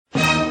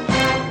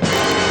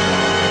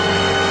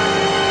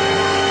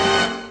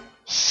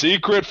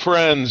Secret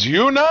Friends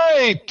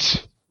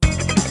Unite!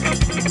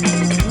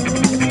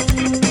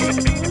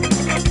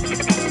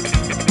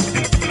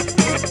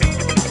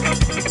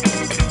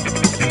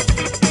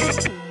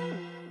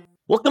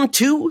 Welcome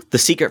to the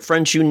Secret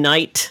Friends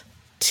Unite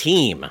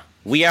team.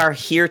 We are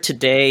here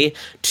today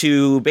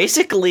to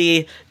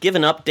basically give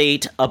an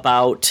update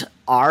about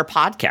our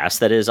podcast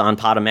that is on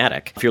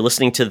Podomatic. If you're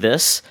listening to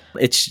this,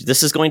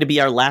 this is going to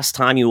be our last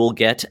time you will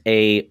get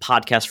a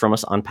podcast from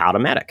us on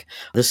Podomatic.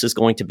 This is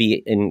going to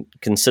be in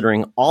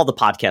considering all the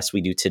podcasts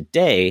we do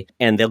today,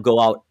 and they'll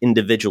go out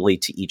individually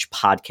to each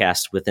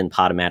podcast within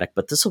Podomatic.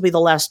 But this will be the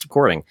last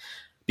recording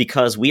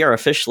because we are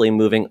officially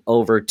moving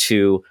over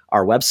to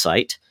our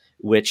website,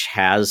 which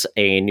has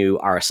a new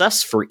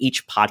RSS for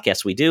each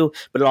podcast we do,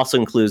 but it also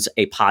includes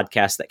a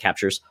podcast that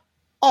captures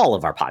all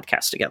of our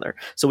podcasts together.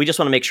 So we just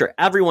want to make sure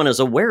everyone is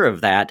aware of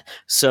that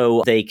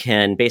so they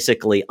can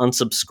basically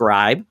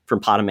unsubscribe from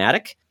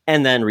Podomatic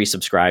and then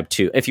resubscribe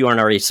to, if you aren't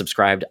already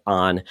subscribed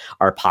on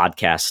our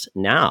podcast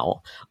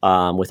now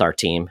with our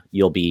team,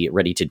 you'll be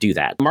ready to do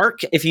that. Mark,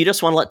 if you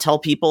just want to tell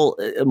people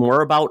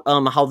more about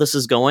how this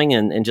is going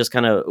and just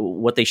kind of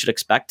what they should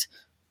expect.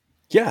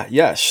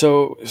 Yeah.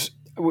 So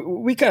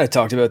we kind of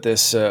talked about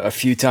this a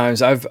few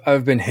times.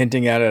 I've been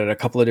hinting at it at a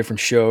couple of different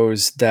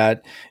shows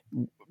that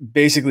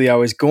basically I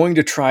was going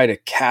to try to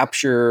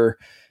capture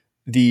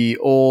the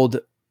old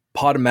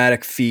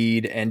Podomatic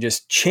feed and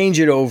just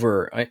change it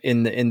over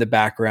in the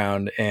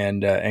background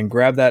and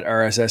grab that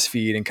RSS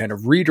feed and kind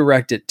of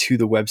redirect it to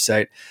the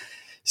website.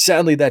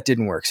 Sadly, that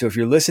didn't work. So if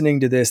you're listening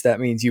to this, that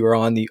means you are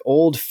on the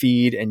old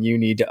feed and you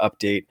need to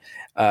update.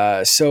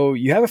 So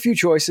you have a few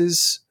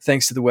choices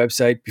thanks to the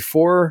website.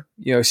 Before,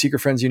 Secret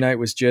Friends Unite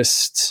was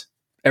just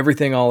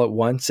everything all at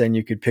once and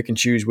you could pick and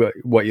choose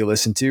what you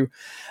listen to.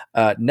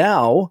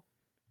 Now,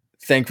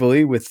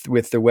 thankfully, with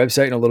the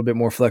website and a little bit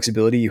more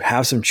flexibility, you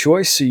have some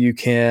choice. So you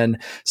can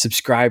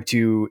subscribe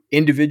to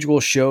individual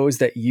shows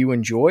that you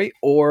enjoy,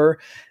 or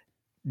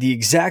the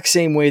exact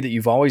same way that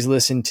you've always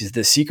listened to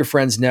the Secret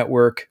Friends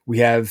Network. We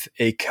have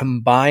a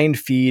combined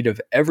feed of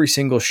every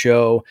single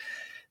show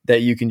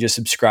that you can just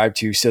subscribe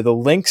to. So the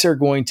links are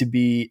going to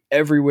be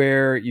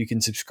everywhere. You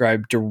can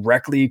subscribe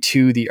directly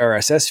to the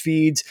RSS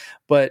feeds,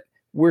 but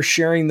we're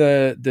sharing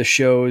the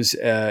shows.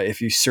 If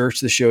you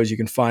search the shows, you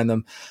can find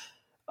them.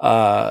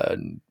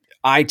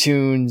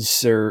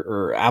 iTunes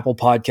or Apple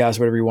Podcasts,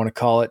 whatever you want to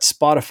call it,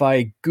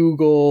 Spotify,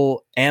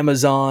 Google,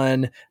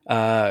 Amazon.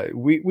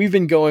 We've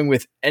been going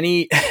with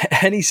any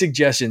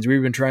suggestions.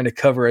 We've been trying to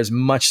cover as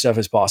much stuff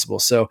as possible.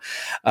 So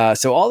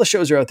all the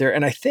shows are out there.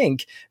 And I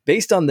think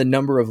based on the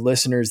number of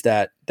listeners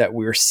that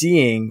we're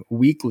seeing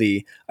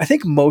weekly, I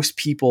think most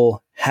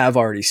people have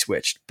already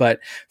switched.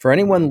 But for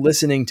anyone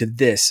listening to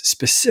this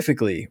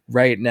specifically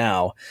right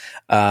now,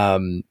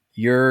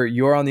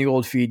 you're on the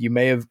old feed. You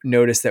may have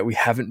noticed that we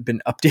haven't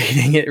been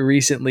updating it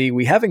recently.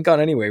 We haven't gone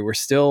anywhere. We're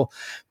still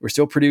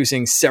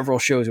producing several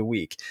shows a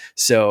week.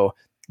 So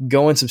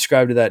go and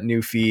subscribe to that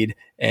new feed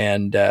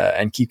and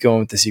keep going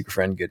with the Secret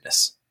Friend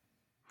goodness.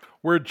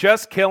 We're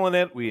just killing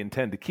it. We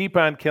intend to keep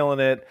on killing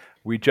it.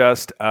 We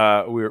just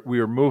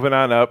we're moving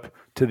on up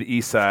to the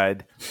east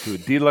side to a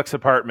deluxe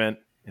apartment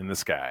in the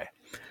sky.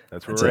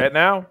 That's where we're at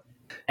now.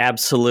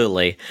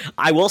 Absolutely.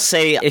 I will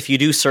say, if you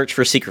do search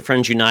for Secret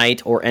Friends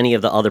Unite or any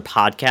of the other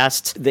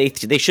podcasts,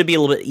 they should be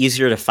a little bit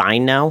easier to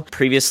find now.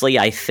 Previously,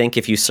 I think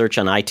if you search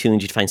on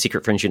iTunes, you'd find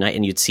Secret Friends Unite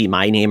and you'd see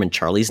my name and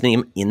Charlie's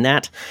name in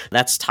that.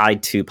 That's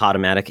tied to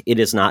Podomatic. It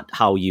is not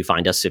how you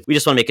find us. We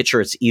just want to make it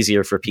sure it's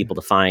easier for people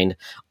to find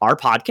our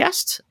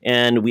podcast.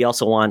 And we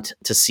also want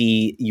to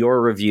see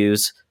your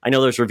reviews. I know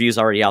there's reviews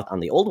already out on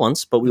the old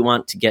ones, but we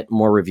want to get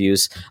more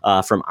reviews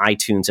from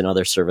iTunes and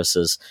other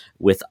services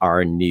with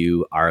our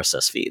new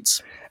RSS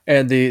feeds.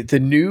 And the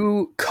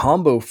new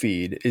combo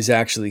feed is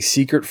actually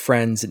Secret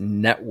Friends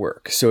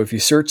Network. So if you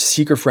search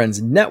Secret Friends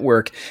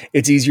Network,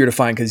 it's easier to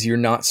find because you're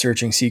not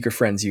searching Secret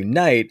Friends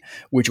Unite,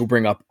 which will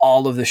bring up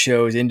all of the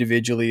shows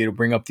individually. It'll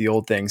bring up the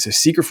old things. So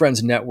Secret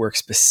Friends Network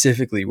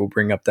specifically will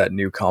bring up that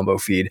new combo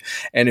feed.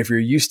 And if you're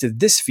used to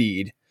this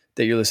feed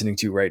that you're listening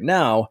to right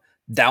now,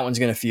 that one's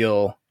going to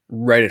feel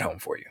right at home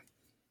for you.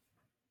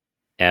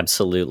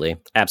 Absolutely.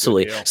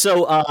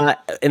 So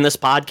in this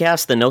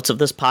podcast, the notes of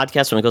this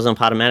podcast, when it goes on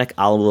Podomatic,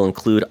 I will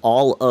include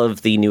all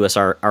of the newest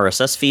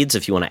RSS feeds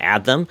if you want to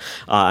add them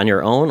on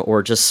your own,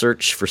 or just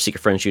search for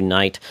Secret Friends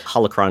Unite,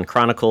 Holocron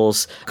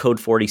Chronicles, Code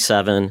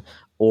 47,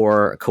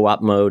 or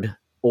Co-op Mode,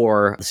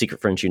 or the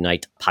Secret Friends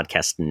Unite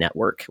Podcast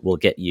Network will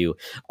get you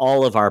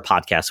all of our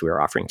podcasts we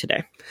are offering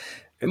today.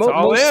 It's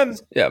all in.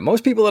 Yeah,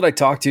 most people that I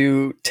talk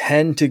to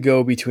tend to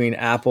go between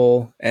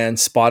Apple and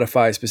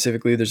Spotify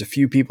specifically. There's a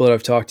few people that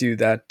I've talked to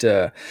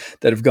that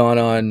have gone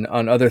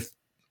on other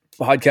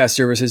podcast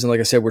services, and like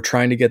I said, we're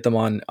trying to get them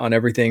on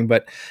everything.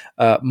 But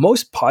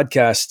most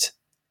podcast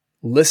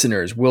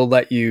listeners will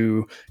let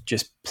you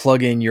just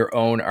plug in your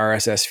own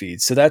RSS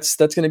feed. So that's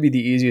going to be the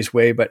easiest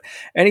way. But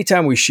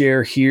anytime we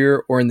share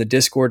here or in the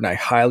Discord, and I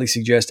highly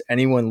suggest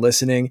anyone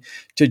listening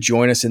to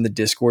join us in the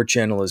Discord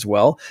channel as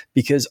well,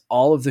 because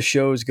all of the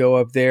shows go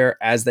up there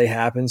as they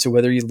happen. So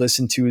whether you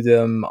listen to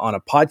them on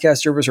a podcast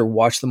service or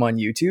watch them on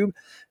YouTube,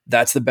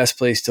 that's the best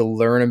place to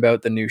learn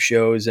about the new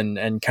shows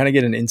and kind of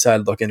get an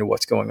inside look into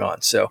what's going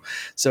on. So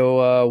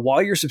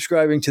while you're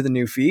subscribing to the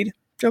new feed,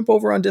 jump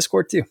over on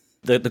Discord too.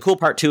 The cool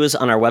part, too, is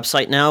on our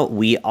website now,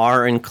 we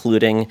are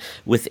including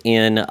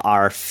within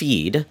our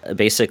feed,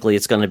 basically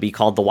it's going to be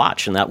called The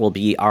Watch, and that will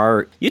be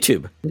our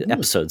YouTube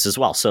episodes as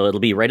well. So it'll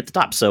be right at the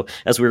top. So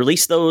as we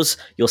release those,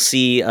 you'll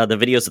see the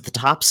videos at the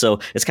top. So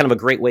it's kind of a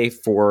great way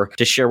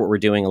to share what we're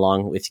doing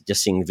along with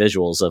just seeing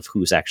visuals of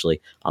who's actually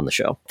on the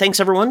show.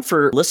 Thanks, everyone,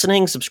 for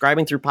listening,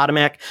 subscribing through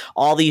Podomatic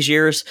all these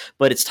years,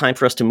 but it's time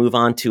for us to move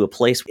on to a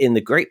place. And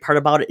the great part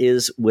about it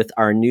is with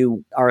our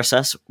new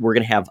RSS, we're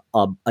going to have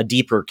a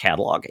deeper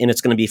catalog. And it's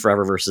going to be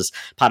forever versus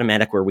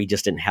Podomatic, where we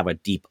just didn't have a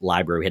deep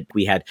library.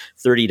 We had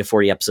 30 to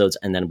 40 episodes,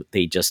 and then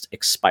they just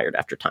expired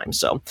after time.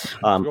 So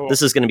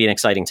this is going to be an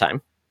exciting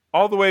time.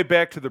 All the way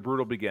back to the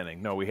brutal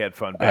beginning. No, we had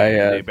fun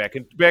back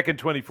in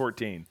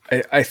 2014.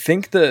 I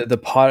think the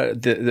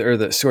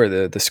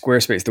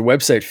Squarespace, the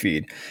website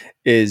feed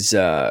is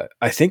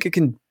I think it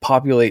can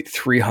populate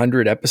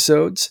 300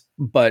 episodes,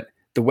 but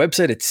the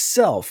website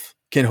itself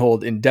can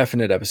hold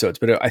indefinite episodes,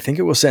 but I think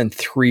it will send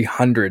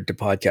 300 to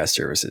podcast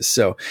services.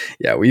 So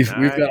yeah, we've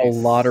got a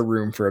lot of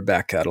room for a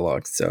back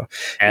catalog. So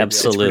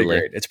absolutely, it's pretty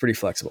great. It's pretty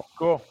flexible.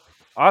 Cool.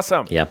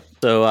 Awesome. Yeah.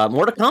 So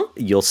more to come.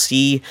 You'll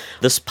see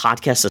this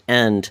podcast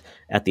end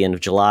at the end of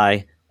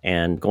July,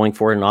 and going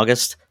forward in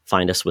August,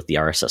 find us with the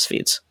RSS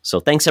feeds. So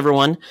thanks,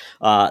 everyone.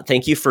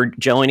 Thank you for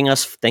joining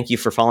us. Thank you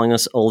for following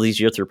us all these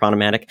years through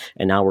Podomatic.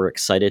 And now we're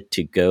excited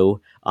to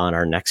go on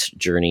our next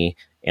journey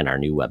in our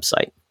new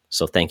website.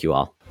 So thank you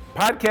all.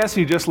 Podcast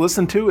you just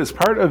listened to is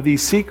part of the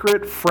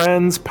Secret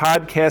Friends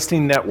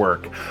Podcasting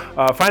Network.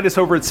 Find us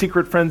over at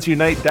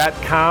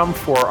secretfriendsunite.com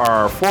for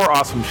our 4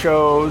 awesome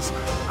shows: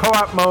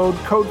 Co-op Mode,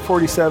 Code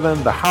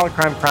 47, The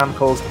Holocron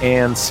Chronicles,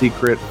 and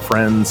Secret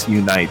Friends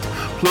Unite.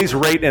 Please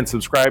rate and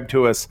subscribe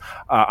to us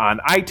on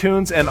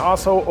iTunes and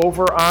also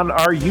over on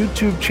our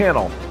YouTube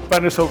channel.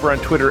 Find us over on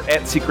Twitter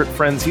at Secret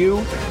Friends U,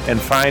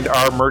 and find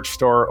our merch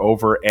store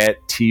over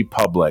at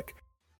TeePublic.